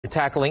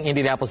Tackling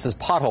Indianapolis's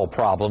pothole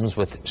problems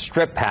with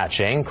strip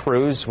patching.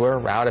 Crews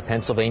were out at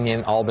Pennsylvania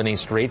and Albany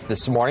streets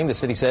this morning. The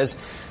city says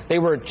they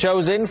were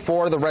chosen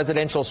for the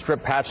residential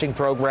strip patching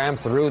program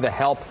through the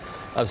help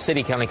of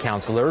city-county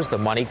councilors. The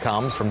money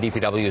comes from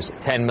DPW's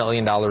 $10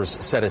 million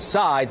set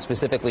aside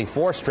specifically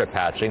for strip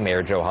patching.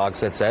 Mayor Joe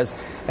Hogsett says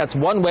that's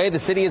one way the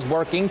city is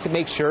working to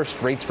make sure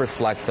streets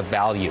reflect the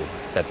value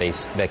that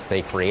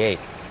they create.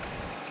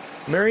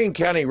 Marion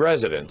County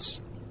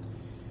residents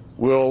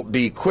will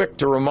be quick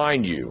to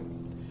remind you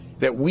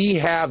that we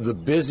have the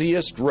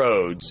busiest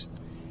roads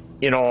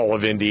in all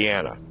of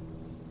Indiana.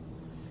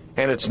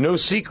 And it's no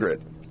secret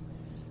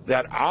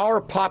that our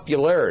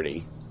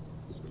popularity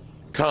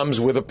comes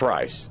with a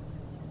price.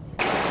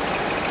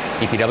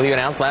 DPW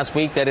announced last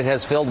week that it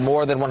has filled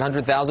more than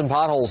 100,000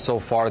 potholes so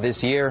far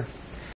this year.